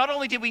 So not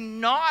only did we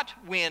not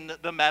win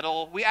the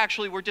medal, we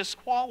actually were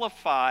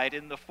disqualified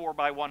in the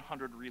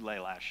 4x100 relay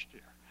last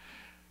year.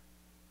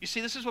 You see,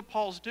 this is what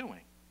Paul's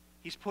doing.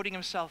 He's putting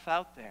himself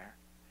out there,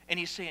 and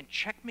he's saying,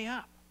 check me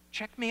up,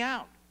 check me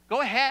out. Go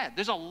ahead.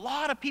 There's a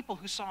lot of people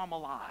who saw him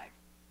alive.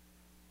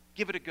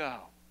 Give it a go.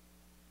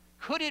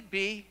 Could it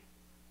be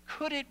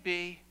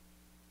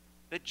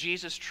that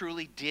Jesus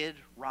truly did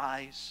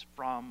rise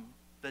from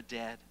the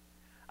dead?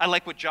 I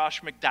like what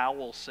Josh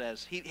McDowell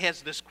says. He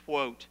has this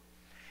quote.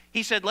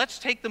 He said, let's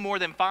take the more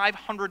than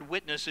 500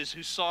 witnesses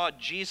who saw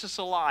Jesus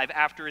alive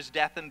after his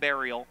death and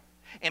burial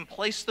and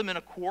place them in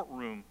a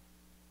courtroom.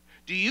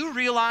 Do you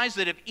realize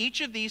that if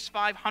each of these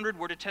 500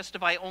 were to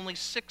testify only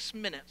 6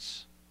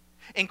 minutes,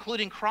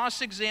 including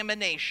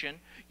cross-examination,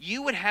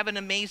 you would have an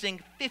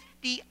amazing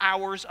 50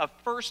 hours of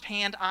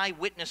first-hand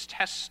eyewitness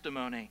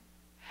testimony.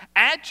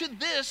 Add to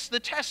this the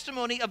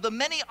testimony of the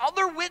many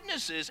other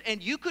witnesses,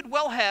 and you could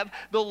well have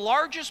the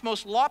largest,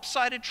 most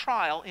lopsided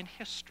trial in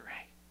history.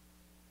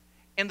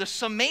 And the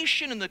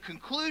summation and the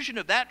conclusion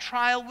of that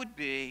trial would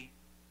be,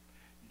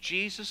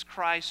 Jesus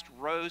Christ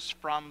rose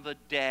from the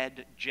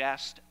dead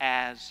just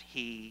as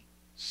he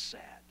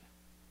said.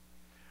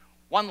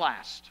 One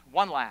last.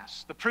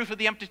 The proof of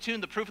the empty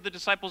tomb, the proof of the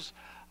disciples'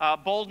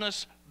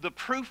 boldness, the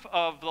proof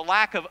of the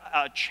lack of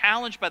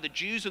challenge by the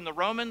Jews and the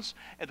Romans,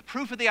 and the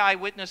proof of the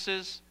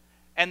eyewitnesses.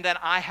 And then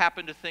I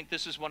happen to think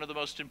this is one of the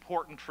most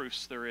important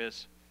proofs there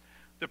is.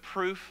 The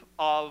proof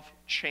of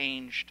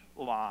changed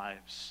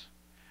lives.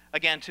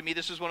 Again, to me,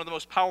 this is one of the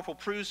most powerful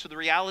proofs of the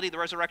reality of the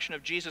resurrection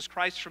of Jesus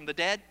Christ from the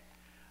dead.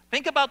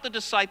 Think about the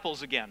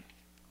disciples again.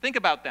 Think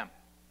about them.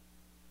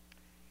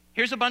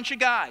 Here's a bunch of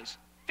guys,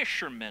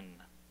 fishermen,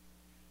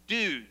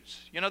 dudes.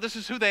 You know, this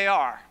is who they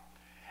are.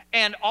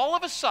 And all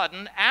of a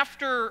sudden,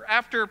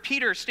 after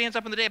Peter stands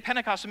up on the day of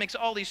Pentecost and makes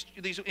all these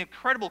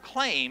incredible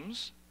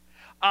claims,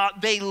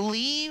 they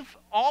leave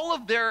all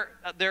of their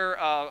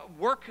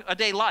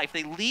work-a-day life.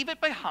 They leave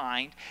it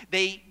behind.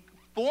 They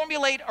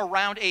formulate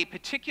around a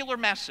particular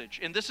message,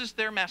 and this is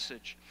their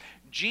message.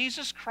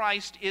 Jesus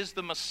Christ is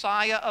the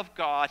Messiah of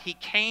God. He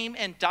came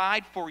and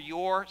died for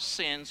your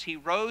sins. He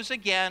rose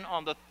again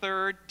on the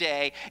third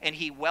day, and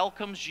he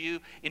welcomes you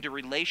into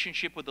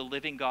relationship with the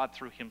living God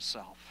through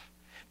himself.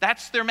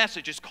 That's their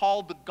message. It's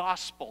called the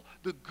gospel,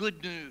 the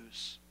good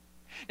news.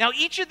 Now,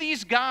 each of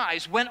these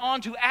guys went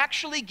on to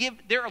actually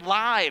give their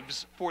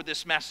lives for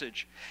this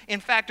message. In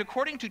fact,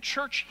 according to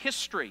church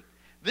history,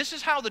 this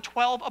is how the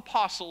 12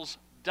 apostles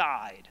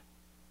died.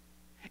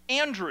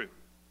 Andrew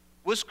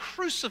was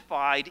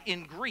crucified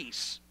in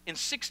Greece in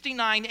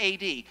 69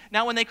 AD.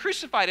 Now, when they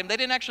crucified him, they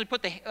didn't actually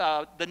put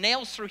the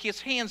nails through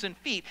his hands and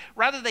feet.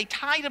 Rather, they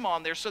tied him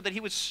on there so that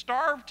he would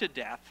starve to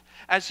death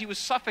as he was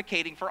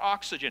suffocating for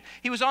oxygen.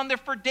 He was on there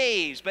for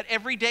days, but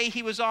every day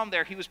he was on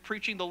there, he was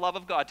preaching the love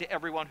of God to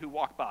everyone who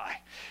walked by.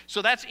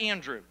 So that's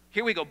Andrew.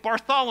 Here we go.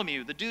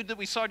 Bartholomew, the dude that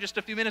we saw just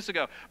a few minutes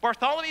ago.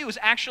 Bartholomew was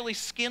actually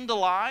skinned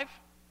alive.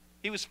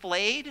 He was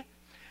flayed,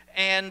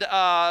 and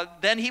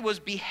then he was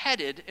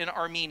beheaded in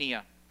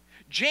Armenia.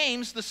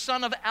 James, the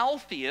son of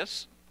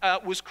Alphaeus,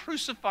 was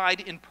crucified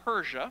in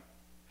Persia.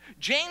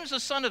 James, the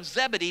son of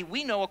Zebedee,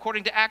 we know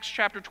according to Acts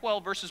chapter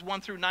 12, verses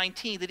 1 through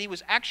 19, that he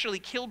was actually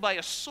killed by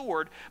a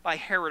sword by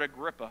Herod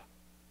Agrippa.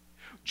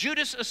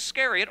 Judas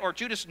Iscariot, or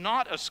Judas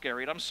not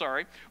Iscariot,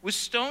 was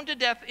stoned to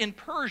death in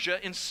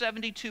Persia in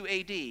 72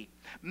 AD.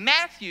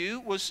 Matthew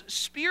was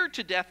speared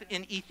to death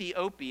in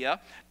Ethiopia.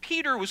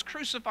 Peter was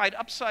crucified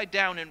upside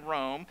down in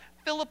Rome.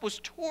 Philip was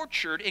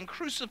tortured and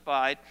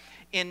crucified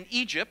in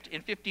Egypt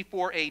in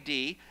 54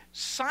 AD.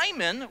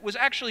 Simon was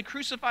actually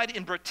crucified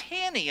in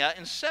Britannia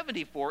in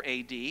 74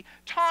 AD.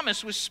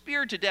 Thomas was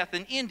speared to death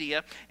in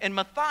India, and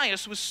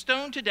Matthias was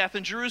stoned to death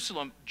in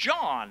Jerusalem.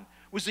 John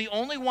was the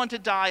only one to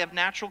die of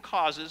natural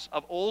causes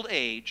of old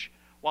age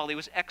while he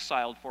was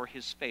exiled for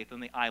his faith on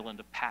the island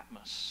of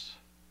Patmos.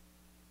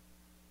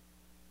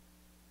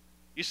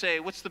 You say,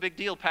 what's the big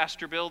deal,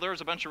 Pastor Bill?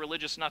 There's a bunch of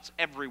religious nuts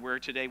everywhere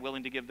today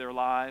willing to give their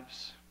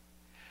lives.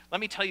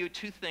 Let me tell you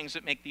two things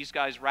that make these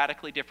guys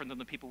radically different than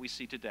the people we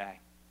see today.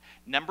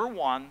 Number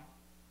one,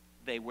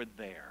 they were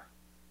there.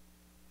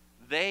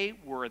 They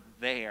were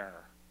there.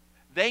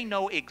 They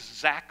know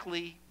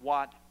exactly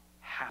what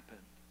happened.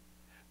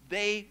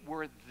 They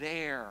were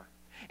there.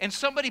 And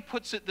somebody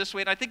puts it this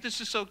way, and I think this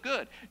is so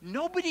good.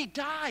 Nobody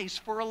dies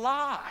for a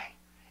lie,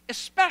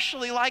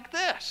 especially like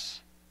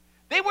this.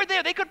 They were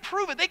there. They could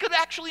prove it. They could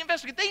actually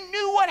investigate. They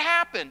knew what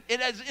happened. And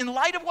as in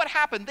light of what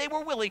happened, they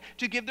were willing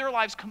to give their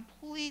lives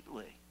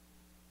completely.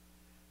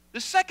 The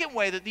second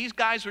way that these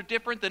guys are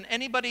different than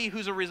anybody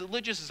who's a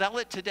religious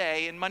zealot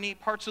today in many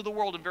parts of the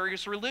world in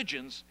various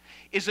religions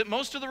is that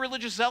most of the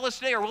religious zealots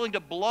today are willing to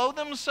blow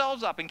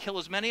themselves up and kill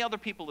as many other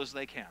people as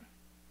they can.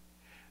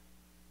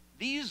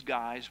 These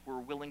guys were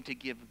willing to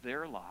give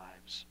their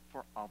lives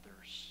for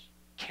others,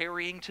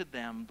 carrying to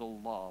them the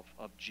love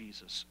of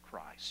Jesus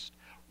Christ.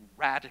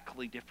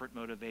 Radically different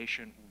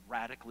motivation,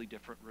 radically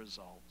different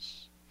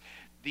results.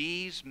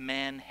 These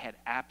men had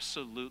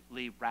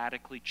absolutely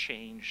radically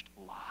changed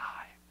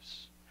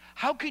lives.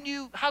 How can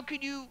you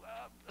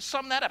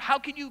sum that up? How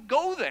can you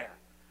go there?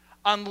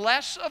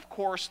 Unless, of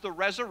course, the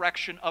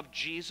resurrection of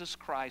Jesus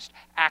Christ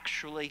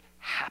actually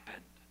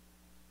happened.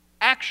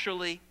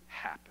 Actually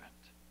happened.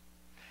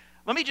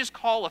 Let me just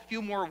call a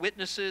few more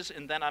witnesses,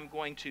 and then I'm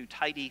going to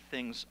tidy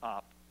things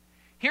up.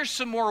 Here's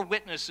some more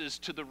witnesses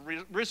to the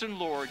risen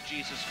Lord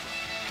Jesus Christ.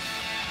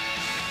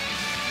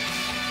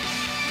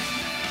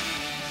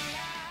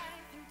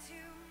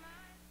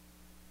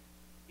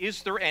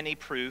 Is there any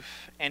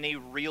proof, any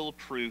real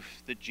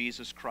proof that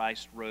Jesus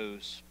Christ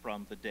rose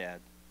from the dead?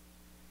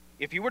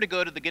 If you were to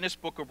go to the Guinness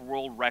Book of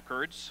World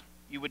Records,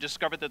 you would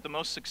discover that the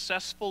most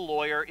successful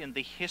lawyer in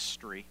the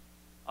history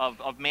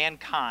of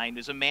mankind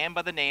is a man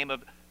by the name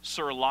of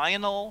Sir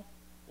Lionel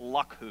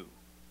Luckhoo.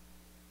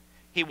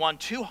 He won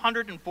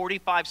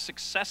 245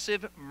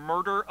 successive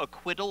murder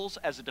acquittals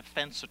as a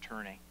defense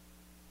attorney.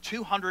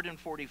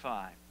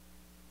 245.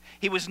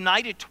 He was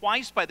knighted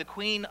twice by the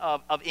Queen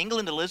of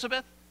England,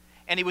 Elizabeth,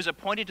 and he was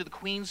appointed to the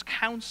Queen's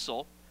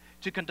Council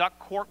to conduct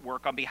court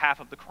work on behalf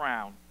of the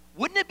Crown.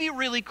 Wouldn't it be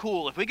really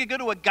cool if we could go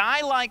to a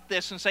guy like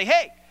this and say,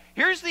 hey,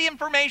 here's the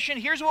information,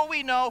 here's what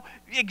we know,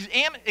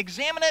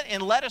 examine it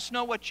and let us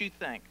know what you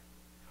think.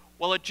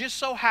 Well, it just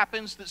so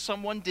happens that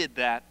someone did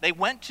that. They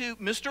went to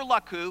Mr.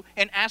 Luckhoo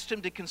and asked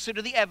him to consider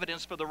the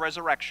evidence for the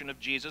resurrection of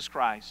Jesus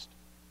Christ.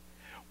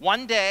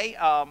 One day,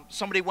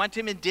 somebody went to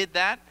him and did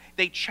that.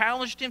 They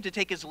challenged him to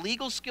take his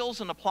legal skills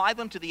and apply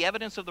them to the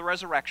evidence of the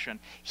resurrection.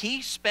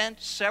 He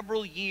spent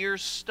several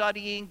years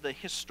studying the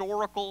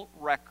historical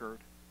record.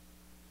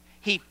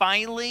 He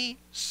finally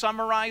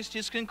summarized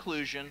his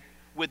conclusion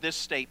with this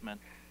statement: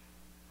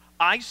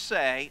 I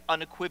say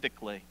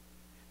unequivocally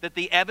that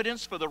the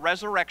evidence for the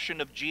resurrection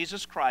of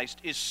Jesus Christ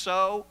is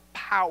so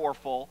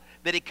powerful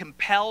that it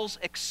compels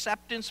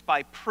acceptance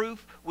by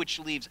proof which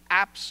leaves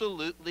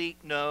absolutely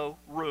no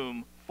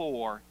room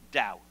for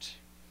doubt.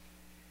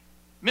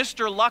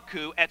 Mr.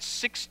 Luckhoo, at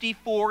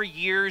 64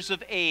 years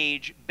of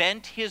age,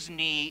 bent his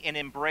knee and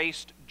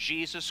embraced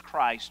Jesus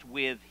Christ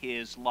with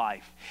his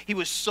life. He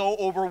was so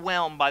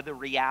overwhelmed by the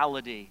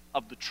reality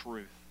of the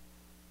truth.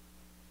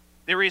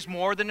 There is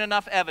more than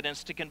enough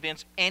evidence to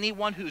convince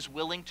anyone who's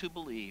willing to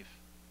believe,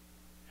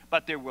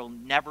 but there will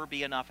never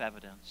be enough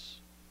evidence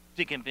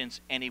to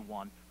convince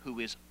anyone who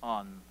is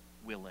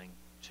unwilling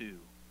to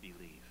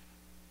believe.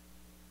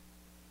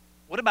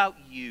 What about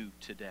you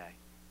today?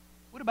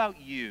 What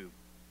about you?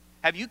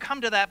 Have you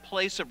come to that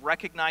place of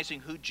recognizing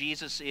who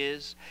Jesus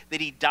is,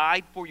 that he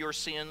died for your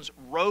sins,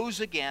 rose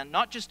again,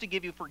 not just to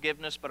give you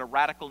forgiveness, but a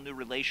radical new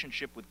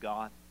relationship with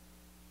God?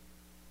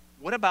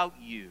 What about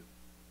you?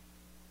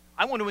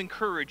 I want to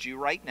encourage you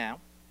right now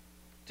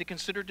to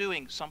consider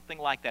doing something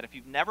like that. If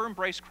you've never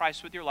embraced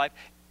Christ with your life,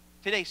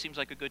 today seems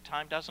like a good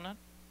time, doesn't it?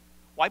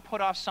 Why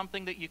put off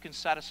something that you can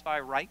satisfy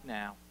right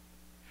now?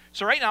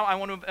 So right now, I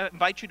want to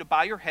invite you to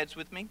bow your heads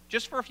with me,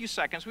 just for a few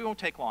seconds. We won't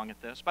take long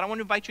at this, but I want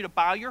to invite you to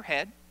bow your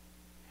head,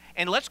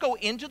 and let's go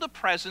into the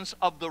presence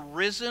of the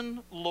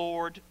risen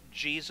Lord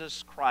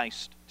Jesus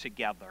Christ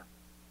together.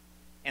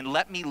 And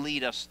let me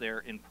lead us there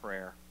in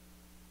prayer.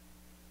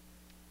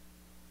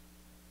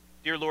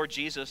 Dear Lord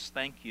Jesus,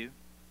 thank you.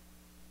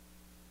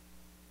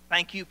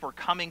 Thank you for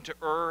coming to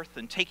earth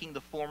and taking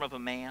the form of a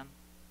man,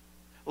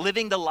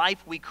 living the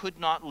life we could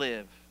not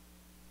live,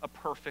 a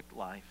perfect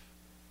life,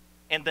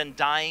 and then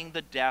dying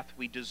the death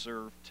we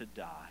deserve to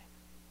die.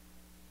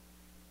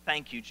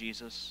 Thank you,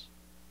 Jesus,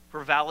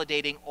 for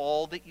validating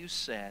all that you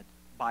said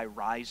by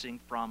rising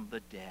from the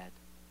dead.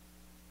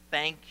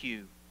 Thank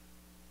you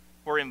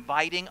for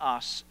inviting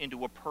us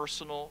into a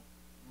personal,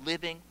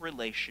 living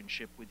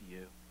relationship with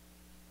you.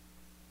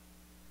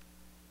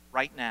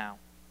 Right now,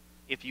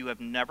 if you have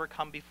never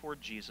come before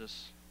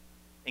Jesus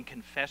and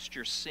confessed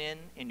your sin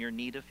and your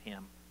need of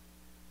him,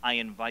 I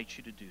invite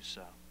you to do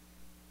so.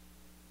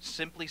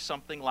 Simply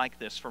something like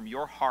this from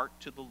your heart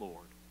to the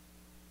Lord.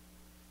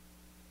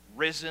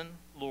 Risen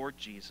Lord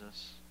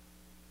Jesus,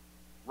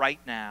 right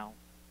now,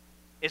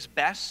 As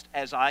best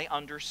as I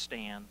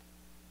understand,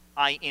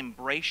 I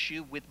embrace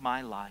you with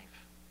my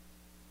life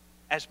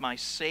as my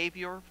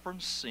Savior from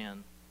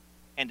sin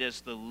and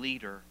as the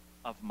leader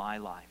of my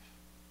life.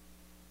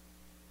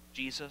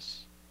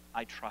 Jesus,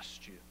 I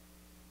trust you.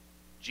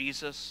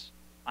 Jesus,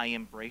 I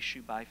embrace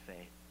you by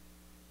faith.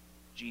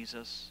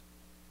 Jesus,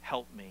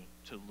 help me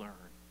to learn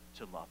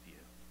to love you.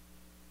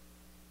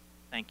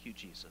 Thank you,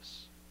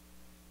 Jesus.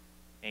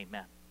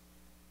 Amen.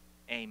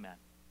 Amen.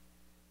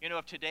 You know,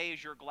 if today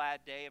is your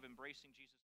glad day of embracing Jesus,